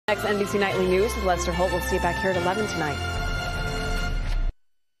Next NBC Nightly News with Lester Holt. We'll see you back here at 11 tonight.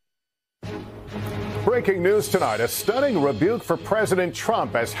 Breaking news tonight, a stunning rebuke for President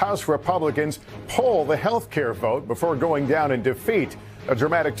Trump as House Republicans poll the health care vote before going down in defeat. A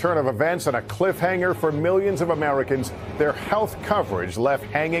dramatic turn of events and a cliffhanger for millions of Americans, their health coverage left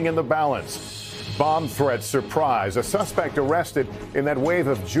hanging in the balance. Bomb threats surprise, a suspect arrested in that wave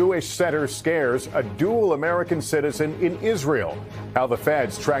of Jewish center scares, a dual American citizen in Israel. How the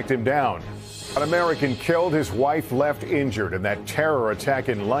feds tracked him down. An American killed, his wife left injured in that terror attack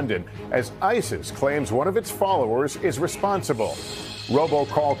in London as ISIS claims one of its followers is responsible.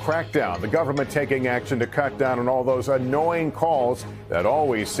 Robocall crackdown, the government taking action to cut down on all those annoying calls that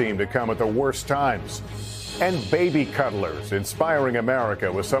always seem to come at the worst times. And baby cuddlers inspiring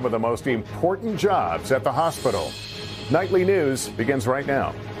America with some of the most important jobs at the hospital. Nightly News begins right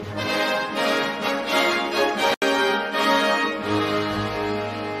now.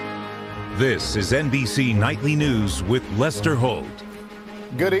 This is NBC Nightly News with Lester Holt.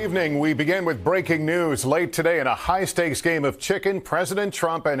 Good evening. We begin with breaking news. Late today in a high-stakes game of chicken, President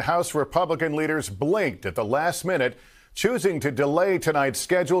Trump and House Republican leaders blinked at the last minute, choosing to delay tonight's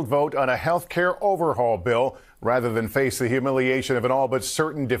scheduled vote on a health care overhaul bill rather than face the humiliation of an all but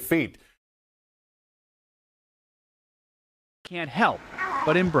certain defeat. Can't help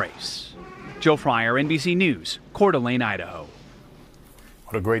but embrace. Joe Fryer, NBC News, Coeur d'Alene, Idaho.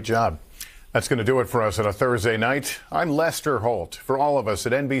 What a great job. That's going to do it for us on a Thursday night. I'm Lester Holt. For all of us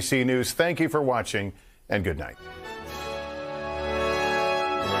at NBC News, thank you for watching and good night.